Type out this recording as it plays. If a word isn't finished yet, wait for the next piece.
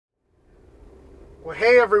Well,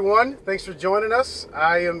 hey everyone, thanks for joining us.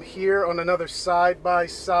 I am here on another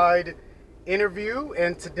side-by-side interview,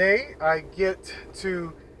 and today I get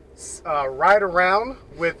to ride around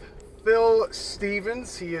with Phil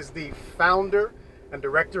Stevens. He is the founder and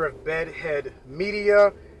director of Bedhead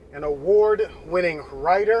Media, an award-winning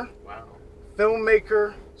writer, Wow.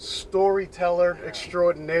 filmmaker, storyteller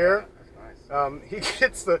extraordinaire. That's nice. He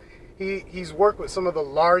gets the he's worked with some of the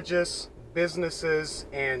largest businesses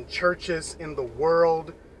and churches in the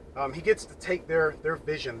world. He gets to take their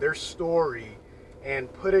vision, their story, and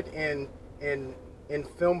put it in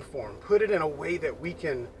film form. Put it in a way that we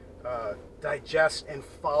can digest and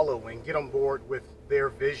follow and get on board with their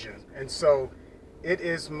vision. And so, it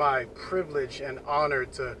is my privilege and honor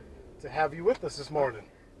to have you with us this morning.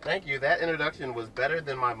 Thank you. That introduction was better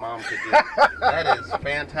than my mom could do. That is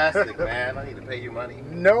fantastic, man. I need to pay you money.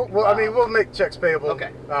 No, well, Wow. I mean, we'll make checks payable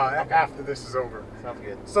Okay. after this is over. Sounds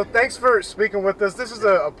good. So thanks for speaking with us. This is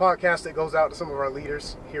a podcast that goes out to some of our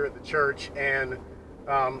leaders here at the church. And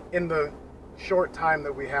in the short time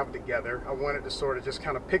that we have together, I wanted to sort of just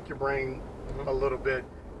kind of pick your brain a little bit.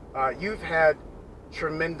 You've had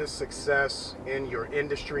tremendous success in your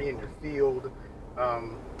industry, in your field,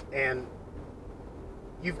 and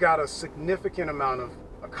you've got a significant amount of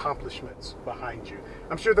accomplishments behind you.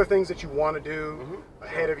 I'm sure there are things that you want to do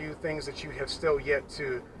ahead of you, things that you have still yet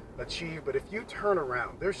to achieve. But if you turn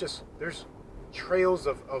around, there's trails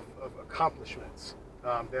of accomplishments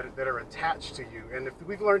that are attached to you. And if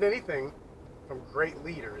we've learned anything from great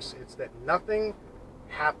leaders, it's that nothing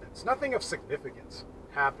of significance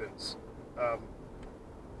happens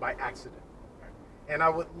by accident. And I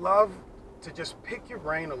would love to just pick your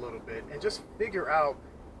brain a little bit and just figure out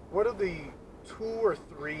what are the 2 or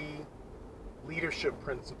 3 leadership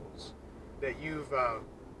principles that you've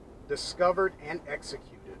discovered and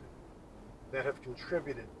executed that have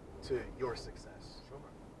contributed to your success.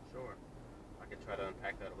 Sure. I could try to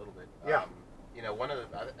unpack that a little bit. Yeah. One of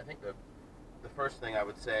I think the first thing I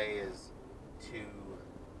would say is to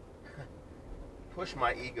push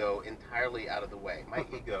my ego entirely out of the way. My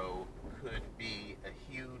ego could be a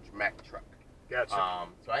huge Mack truck. Gotcha.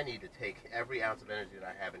 So I need to take every ounce of energy that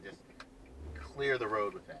I have and just clear the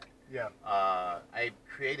road with that. Yeah. I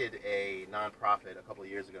created a nonprofit a couple of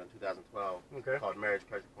years ago in 2012 called Marriage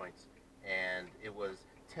Pressure Points, and it was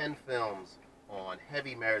 10 films on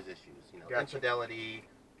heavy marriage issues. Gotcha. Infidelity,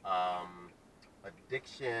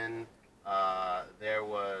 addiction. There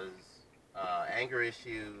was anger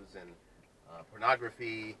issues and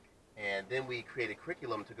pornography, and then we created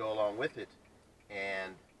curriculum to go along with it.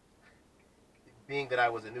 And being that I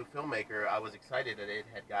was a new filmmaker, I was excited that it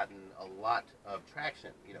had gotten a lot of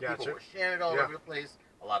traction. Gotcha. People were sharing it all over the place,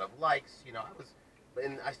 a lot of likes.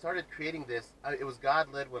 And I started creating this. It was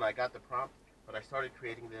God-led when I got the prompt, but I started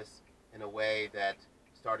creating this in a way that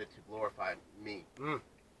started to glorify me. I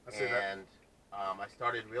see that. And I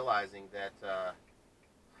started realizing that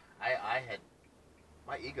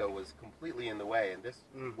my ego was completely in the way, and this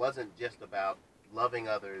wasn't just about loving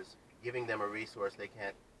others, giving them a resource they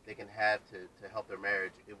can have to help their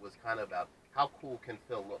marriage. It was kind of about how cool can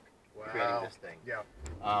Phil look creating this thing. Yeah.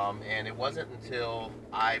 And it wasn't until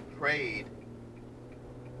I prayed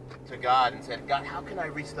to God and said, God, how can I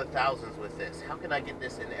reach the thousands with this? How can I get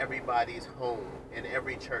this in everybody's home, in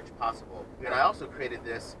every church possible? Yeah. And I also created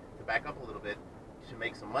this, to back up a little bit, to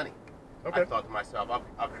make some money. Okay. I thought to myself,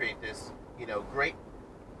 I'll create this, great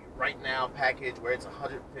right now package where it's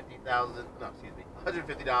 $150 to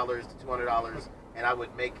 $200, and I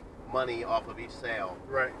would make money off of each sale.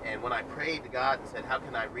 Right. And when I prayed to God and said, how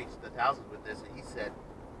can I reach the thousands with this? And he said,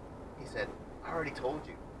 I already told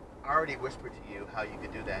you. I already whispered to you how you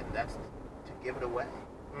could do that, and that's to give it away.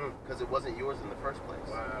 Because it wasn't yours in the first place.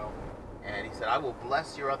 Wow. And he said, I will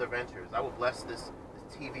bless your other ventures. I will bless this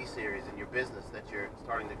TV series and your business that you're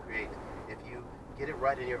starting to create if you get it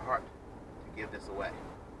right in your heart to give this away. Man.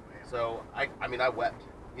 So, I mean, I wept.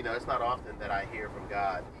 It's not often that I hear from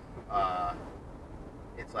God.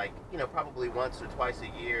 It's like, probably once or twice a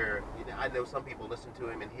year. I know some people listen to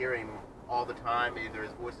him and hear him all the time. Either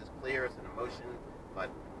his voice is clear, it's an emotion,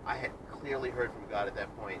 but I had clearly heard from God at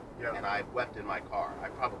that point, and I wept in my car. I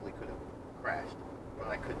probably could have crashed, but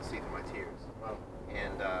I couldn't see through my tears. Wow.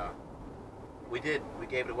 And we did. We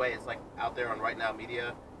gave it away. It's like out there on Right Now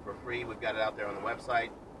Media for free. We've got it out there on the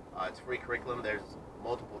website. It's free curriculum. There's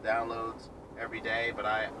multiple downloads every day. But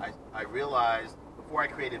I realized, before I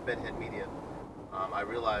created Bedhead Media, I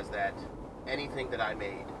realized that anything that I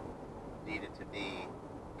made needed to be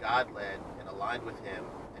God-led and aligned with Him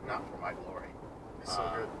and not for my glory. It's so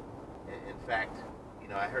good. In fact,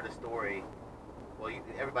 I heard a story. Well,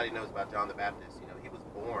 everybody knows about John the Baptist. He was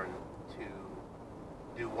born to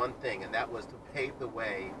do one thing, and that was to pave the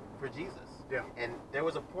way for Jesus. Yeah. And there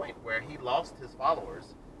was a point where he lost his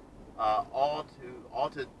followers, all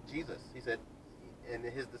to Jesus. He said, and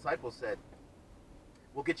his disciples said,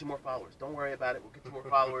 "We'll get you more followers. Don't worry about it. We'll get you more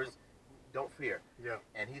followers. Don't fear." Yeah.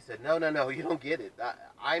 And he said, "No, you don't get it.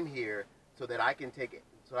 I'm here so that I can take it,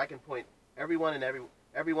 so I can point everyone and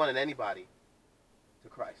anybody to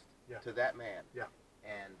Christ, Yeah. to that man." Yeah.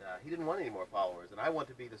 And he didn't want any more followers. And I want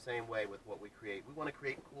to be the same way with what we create. We want to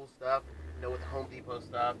create cool stuff, with the Home Depot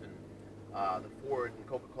stuff and the Ford and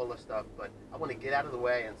Coca-Cola stuff. But I want to get out of the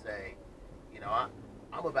way and say,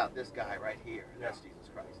 I'm about this guy right here. And that's Jesus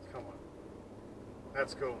Christ. Come on.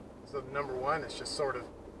 That's cool. So number one is just sort of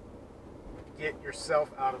get yourself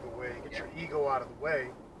out of the way, get your ego out of the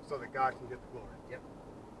way so that God can get the glory. Yep.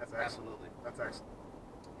 That's excellent. Absolutely. That's excellent.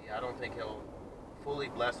 Yeah, I don't think he'll fully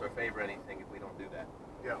bless or favor anything if we don't do that.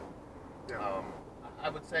 Yeah. Yeah. I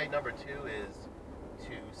would say number two is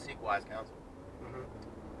to seek wise counsel. Mm-hmm.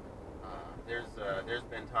 There's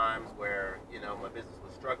been times where my business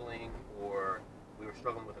was struggling, or we were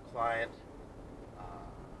struggling with a client,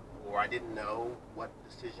 or I didn't know what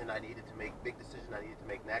decision I needed to make, big decision I needed to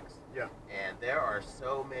make next. Yeah. And there are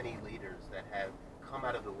so many leaders that have come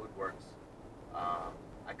out of the woodworks.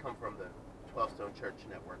 I come from the 12 Stone Church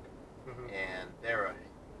Network. Mm-hmm. And there are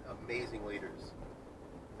amazing leaders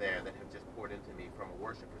there that have just poured into me from a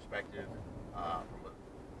worship perspective, from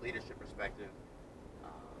a leadership perspective,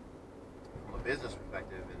 from a business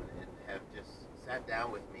perspective, and have just sat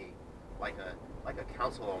down with me like a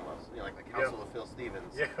counsel almost, like the counsel of Phil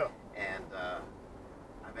Stevens. Yeah. And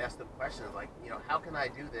I've asked them questions like, how can I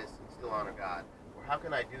do this and still honor God? Or how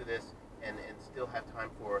can I do this and still have time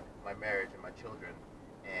for my marriage and my children?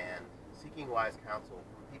 And seeking wise counsel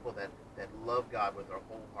from people that love God with their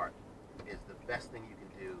whole heart is the best thing you can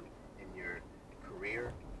do in your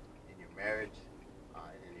career, in your marriage,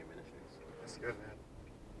 and in your ministries. That's good, man.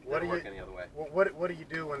 Doesn't work any other way. What do you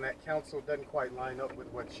do when that counsel doesn't quite line up with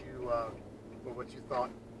what you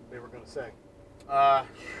thought they were going to say?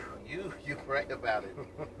 You pray about it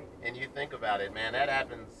and you think about it, man. That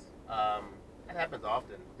happens. That happens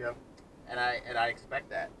often. Yeah. And I expect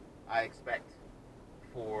that. I expect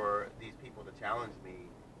for these people to challenge me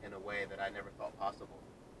in a way that I never thought possible,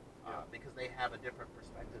 because they have a different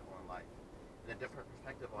perspective on life and a different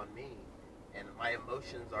perspective on me, and my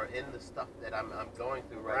emotions are in the stuff that I'm going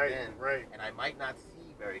through right then, and I might not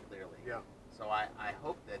see very clearly. Yeah. So I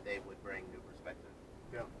hope that they would bring new perspective.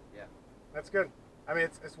 Yeah. Yeah. That's good. I mean,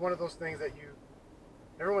 it's one of those things that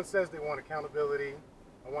everyone says they want accountability,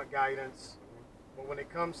 I want guidance, but when it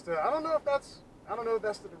comes to, I don't know if that's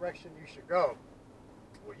the direction you should go.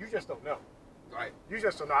 Well, you just don't know. Right. You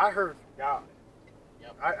just don't know. I heard from God.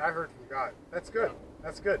 Yep. I heard from God. That's good. Yep.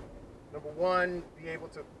 That's good. Number one, be able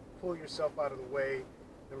to pull yourself out of the way.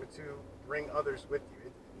 Number two, bring others with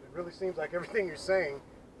you. It really seems like everything you're saying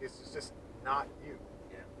is just not you.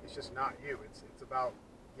 Yeah. It's just not you. It's about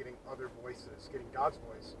getting other voices, getting God's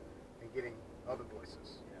voice, and getting other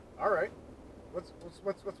voices. Yeah. All right.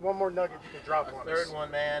 What's one more nugget you can drop on us? Third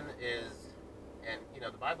one, man, is, and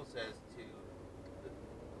the Bible says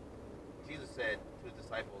Jesus said to his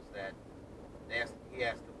disciples that they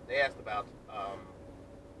asked about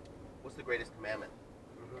what's the greatest commandment,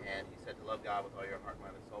 and he said to love God with all your heart,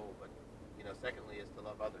 mind, and soul. But secondly is to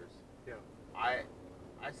love others. Yeah. I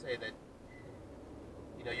say that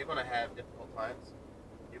you're going to have difficult clients,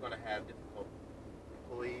 you're going to have difficult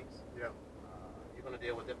employees. Yeah. You're going to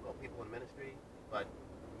deal with difficult people in ministry, but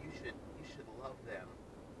you should love them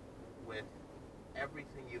with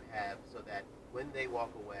everything you have, so that when they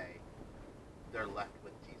walk away, they're left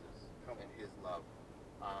with Jesus and His love.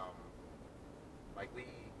 Like we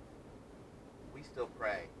still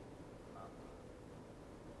pray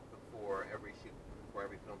before every shoot, before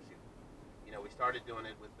every film shoot. We started doing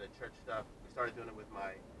it with the church stuff. We started doing it with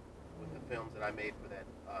the films that I made for that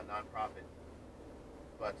nonprofit.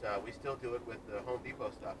 But we still do it with the Home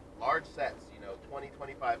Depot stuff. Large sets, 20,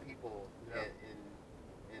 25 people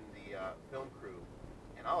in the film crew.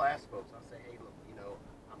 And I'll ask folks, I'll say, hey, look,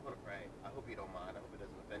 I'm going to pray. I hope you don't mind. I hope it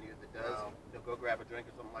doesn't offend you. If it does, go grab a drink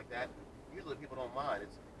or something like that. Usually people don't mind.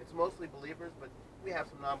 It's mostly believers, but we have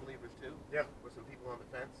some non-believers too. Yeah. Or some people on the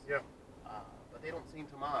fence. Yeah. But they don't seem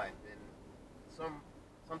to mind. And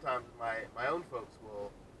sometimes my own folks will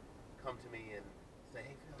come to me and say,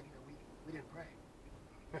 hey, Phil, we didn't pray.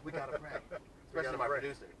 We gotta pray. Especially my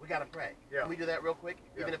producer. We gotta pray. Yeah. Can we do that real quick?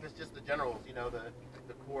 Yeah. Even if it's just the generals,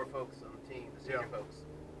 the core folks on the team, the senior folks.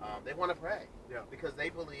 They want to pray. Yeah. Because they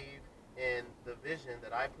believe in the vision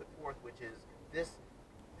that I put forth, which is this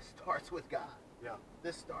starts with God. Yeah.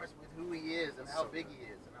 This starts with who He is and how big He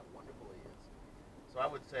is and how wonderful He is. So I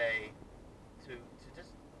would say to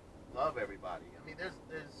just love everybody. I mean,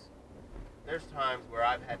 there's times where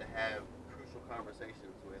I've had to have crucial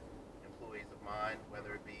conversations with employees of mine,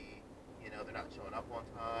 whether it be, they're not showing up on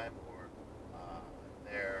time, or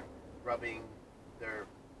they're rubbing, they're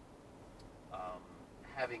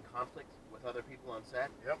having conflict with other people on set.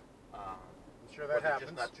 Yep. I'm sure that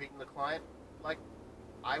happens. Just not treating the client like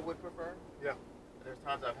I would prefer. Yeah. There's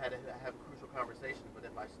times I've had to have a crucial conversation, but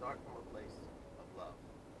if I start from a place of love,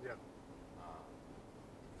 yeah,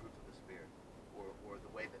 the fruits of the Spirit, or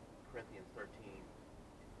the way that Corinthians 13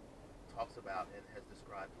 talks about and has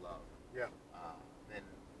described love, yeah, then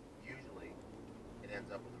usually it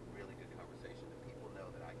ends up with a really good conversation, and people know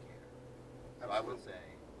that I care. So absolutely. I would say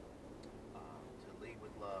to lead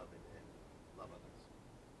with love and love others.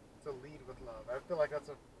 To lead with love. I feel like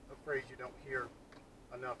that's a phrase you don't hear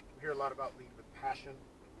enough. We hear a lot about lead with passion,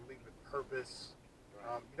 lead with purpose.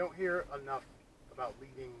 Right. You don't hear enough about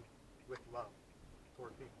leading with love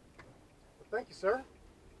toward people. Well, thank you, sir.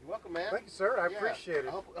 You're welcome, man. Thank you, sir. I appreciate it.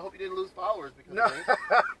 I hope you didn't lose followers because no.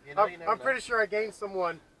 of me. I'm pretty sure I gained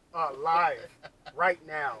someone live right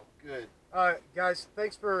now. Good. Guys,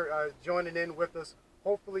 thanks for joining in with us.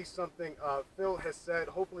 Hopefully something Phil has said,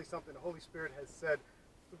 hopefully something the Holy Spirit has said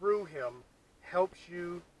through him helps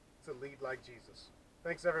you to lead like Jesus.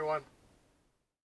 Thanks, everyone.